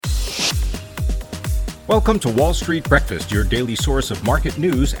Welcome to Wall Street Breakfast, your daily source of market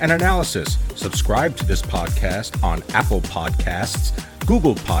news and analysis. Subscribe to this podcast on Apple Podcasts,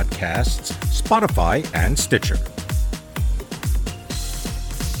 Google Podcasts, Spotify, and Stitcher.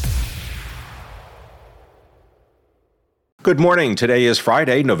 Good morning. Today is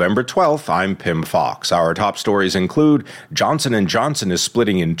Friday, November 12th. I'm Pim Fox. Our top stories include Johnson & Johnson is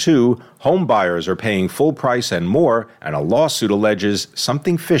splitting in two, home buyers are paying full price and more, and a lawsuit alleges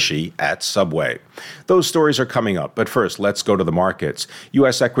something fishy at Subway. Those stories are coming up, but first, let's go to the markets.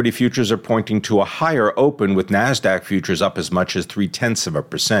 U.S. equity futures are pointing to a higher open, with NASDAQ futures up as much as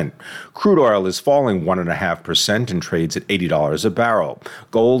 0.3%. Crude oil is falling 1.5% and trades at $80 a barrel.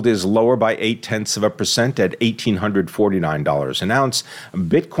 Gold is lower by 0.8% at $1,849 an ounce.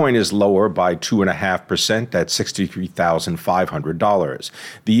 Bitcoin is lower by 2.5% at $63,500.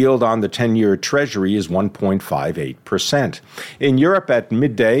 The yield on the 10-year Treasury is 1.58%. In Europe at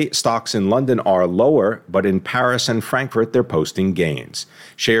midday, stocks in London are lower, but in Paris and Frankfurt, they're posting gains.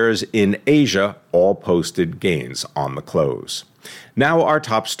 Shares in Asia all posted gains on the close. Now our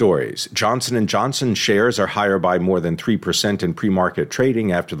top stories. Johnson & Johnson shares are higher by more than 3% in pre-market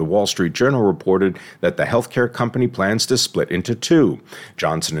trading after the Wall Street Journal reported that the healthcare company plans to split into two.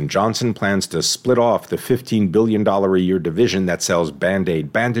 Johnson & Johnson plans to split off the $15 billion a year division that sells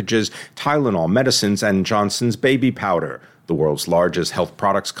Band-Aid bandages, Tylenol medicines, and Johnson's baby powder. The world's largest health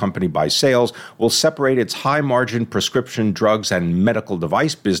products company by sales will separate its high-margin prescription drugs and medical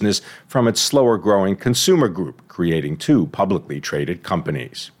device business from its slower-growing consumer group, creating two publicly traded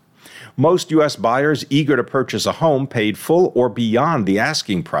companies. Most U.S. buyers eager to purchase a home paid full or beyond the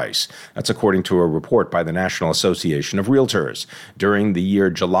asking price. That's according to a report by the National Association of Realtors. During the year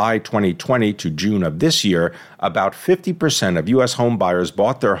July 2020 to June of this year, about 50% of U.S. home buyers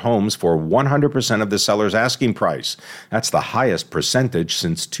bought their homes for 100% of the seller's asking price. That's the highest percentage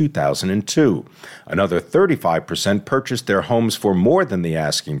since 2002. Another 35% purchased their homes for more than the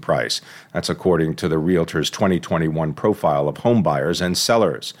asking price. That's according to the Realtors 2021 profile of home buyers and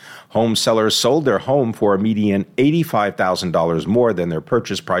sellers. Home sellers sold their home for a median $85,000 more than their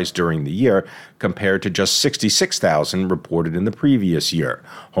purchase price during the year, compared to just $66,000 reported in the previous year.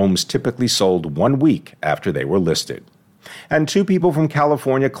 Homes typically sold 1 week after they were listed. And two people from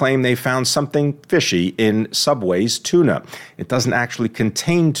California claim they found something fishy in Subway's tuna. It doesn't actually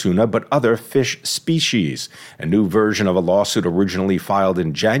contain tuna, but other fish species. A new version of a lawsuit originally filed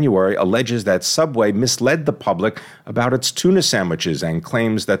in January alleges that Subway misled the public about its tuna sandwiches and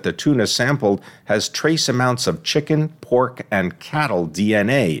claims that the tuna sampled has trace amounts of chicken, pork, and cattle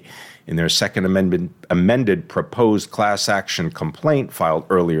DNA. In their second amended proposed class action complaint filed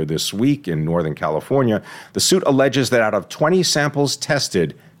earlier this week in Northern California, the suit alleges that out of 20 samples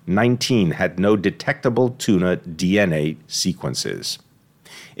tested, 19 had no detectable tuna DNA sequences.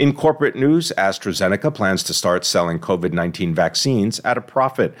 In corporate news, AstraZeneca plans to start selling COVID-19 vaccines at a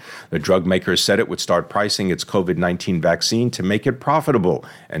profit. The drug maker said it would start pricing its COVID-19 vaccine to make it profitable,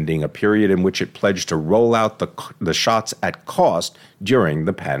 ending a period in which it pledged to roll out the shots at cost during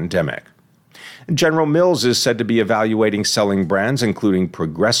the pandemic. General Mills is said to be evaluating selling brands including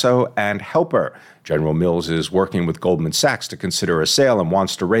Progresso and Helper. General Mills is working with Goldman Sachs to consider a sale and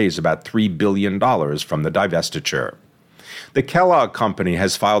wants to raise about $3 billion from the divestiture. The Kellogg Company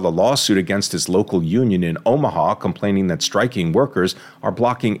has filed a lawsuit against its local union in Omaha, complaining that striking workers are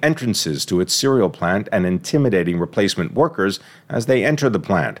blocking entrances to its cereal plant and intimidating replacement workers as they enter the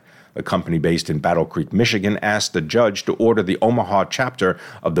plant. The company based in Battle Creek, Michigan, asked the judge to order the Omaha chapter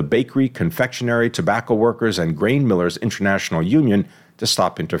of the Bakery, Confectionery, Tobacco Workers, and Grain Millers International Union to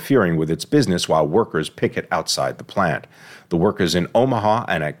stop interfering with its business while workers picket outside the plant. The workers in Omaha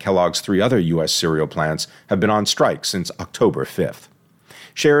and at Kellogg's 3 other U.S. cereal plants have been on strike since October 5th.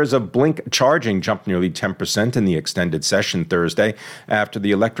 Shares of Blink Charging jumped nearly 10% in the extended session Thursday after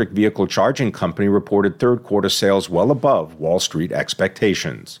the electric vehicle charging company reported third-quarter sales well above Wall Street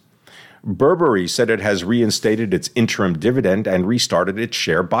expectations. Burberry said it has reinstated its interim dividend and restarted its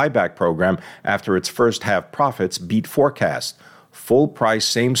share buyback program after its first-half profits beat forecasts. Full-price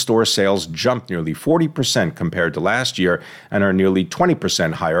same-store sales jumped nearly 40% compared to last year and are nearly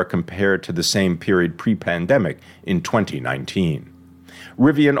 20% higher compared to the same period pre-pandemic in 2019.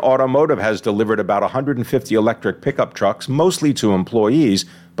 Rivian Automotive has delivered about 150 electric pickup trucks, mostly to employees,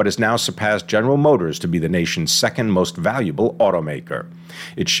 but has now surpassed General Motors to be the nation's second most valuable automaker.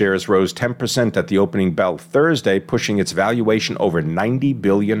 Its shares rose 10% at the opening bell Thursday, pushing its valuation over $90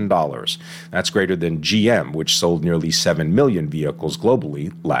 billion. That's greater than GM, which sold nearly 7 million vehicles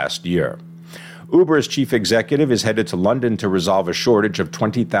globally last year. Uber's chief executive is headed to London to resolve a shortage of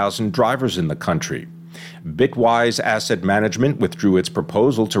 20,000 drivers in the country. Bitwise Asset Management withdrew its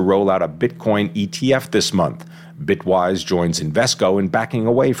proposal to roll out a Bitcoin ETF this month. Bitwise joins Invesco in backing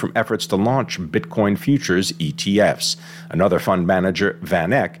away from efforts to launch Bitcoin futures ETFs. Another fund manager,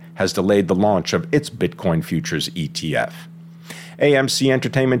 VanEck, has delayed the launch of its Bitcoin futures ETF. AMC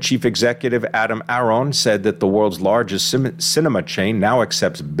Entertainment Chief Executive Adam Aron said that the world's largest cinema chain now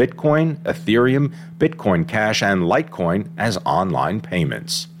accepts Bitcoin, Ethereum, Bitcoin Cash, and Litecoin as online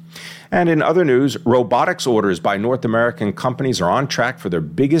payments. And in other news, robotics orders by North American companies are on track for their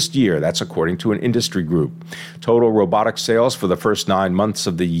biggest year. That's according to an industry group. Total robotics sales for the first 9 months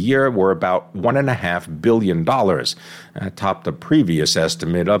of the year were about $1.5 billion. That topped the previous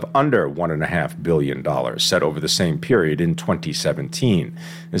estimate of under $1.5 billion set over the same period in 2017.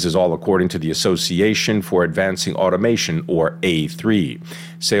 This is all according to the Association for Advancing Automation, or A3.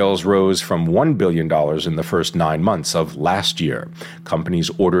 Sales rose from $1 billion in the first 9 months of last year.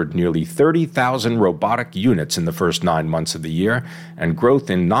 Companies ordered nearly 30,000 robotic units in the first 9 months of the year, and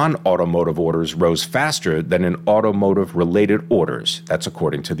growth in non-automotive orders rose faster than in automotive-related orders. That's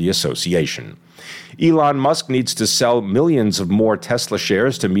according to the association. Elon Musk needs to sell millions of more Tesla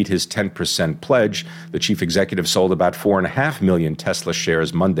shares to meet his 10% pledge. The chief executive sold about 4.5 million Tesla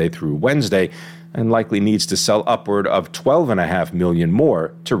shares Monday through Wednesday, and likely needs to sell upward of 12.5 million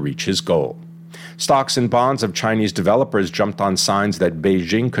more to reach his goal. Stocks and bonds of Chinese developers jumped on signs that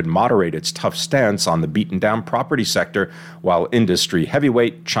Beijing could moderate its tough stance on the beaten-down property sector, while industry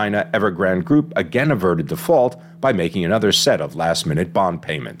heavyweight China Evergrande Group again averted default by making another set of last-minute bond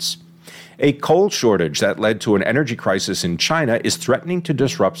payments. A coal shortage that led to an energy crisis in China is threatening to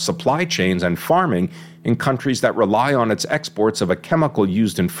disrupt supply chains and farming in countries that rely on its exports of a chemical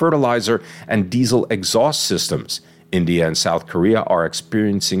used in fertilizer and diesel exhaust systems. India and South Korea are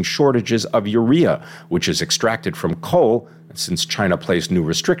experiencing shortages of urea, which is extracted from coal, since China placed new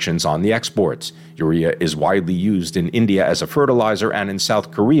restrictions on the exports. Urea is widely used in India as a fertilizer and in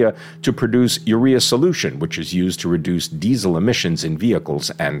South Korea to produce urea solution, which is used to reduce diesel emissions in vehicles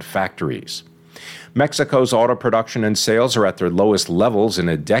and factories. Mexico's auto production and sales are at their lowest levels in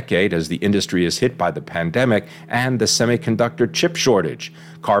a decade as the industry is hit by the pandemic and the semiconductor chip shortage.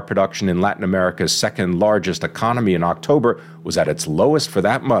 Car production in Latin America's second largest economy in October was at its lowest for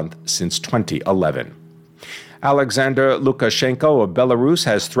that month since 2011. Alexander Lukashenko of Belarus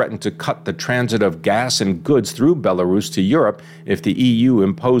has threatened to cut the transit of gas and goods through Belarus to Europe if the EU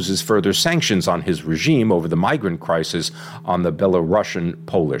imposes further sanctions on his regime over the migrant crisis on the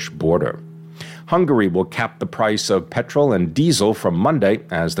Belarusian-Polish border. Hungary will cap the price of petrol and diesel from Monday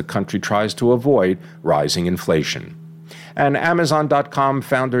as the country tries to avoid rising inflation. And Amazon.com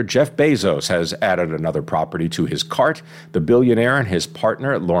founder Jeff Bezos has added another property to his cart. The billionaire and his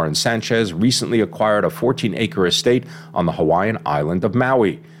partner, Lauren Sanchez, recently acquired a 14-acre estate on the Hawaiian island of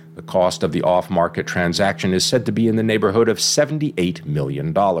Maui. The cost of the off-market transaction is said to be in the neighborhood of $78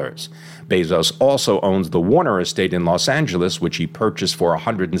 million. Bezos also owns the Warner estate in Los Angeles, which he purchased for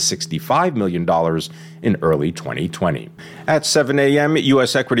 $165 million in early 2020. At 7 a.m.,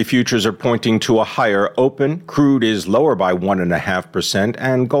 U.S. equity futures are pointing to a higher open. Crude is lower by 1.5%,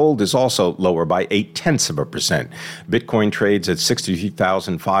 and gold is also lower by 0.8%. Bitcoin trades at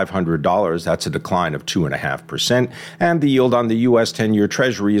 $63,500. That's a decline of 2.5%, and the yield on the U.S. 10-year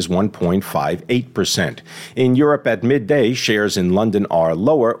Treasury is 1.58%. In Europe at midday, shares in London are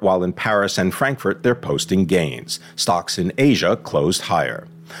lower, while in Paris and Frankfurt they're posting gains. Stocks in Asia closed higher.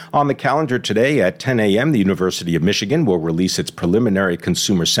 On the calendar today at 10 a.m., the University of Michigan will release its preliminary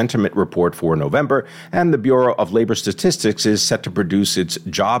consumer sentiment report for November, and the Bureau of Labor Statistics is set to produce its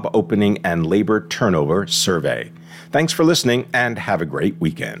job opening and labor turnover survey. Thanks for listening, and have a great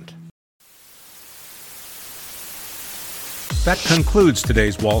weekend. That concludes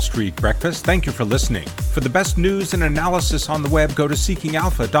today's Wall Street Breakfast. Thank you for listening. For the best news and analysis on the web, go to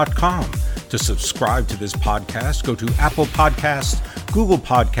seekingalpha.com. To subscribe to this podcast, go to Apple Podcasts, Google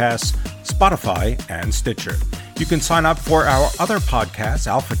Podcasts, Spotify, and Stitcher. You can sign up for our other podcasts,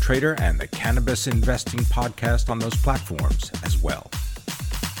 Alpha Trader and the Cannabis Investing Podcast, on those platforms as well.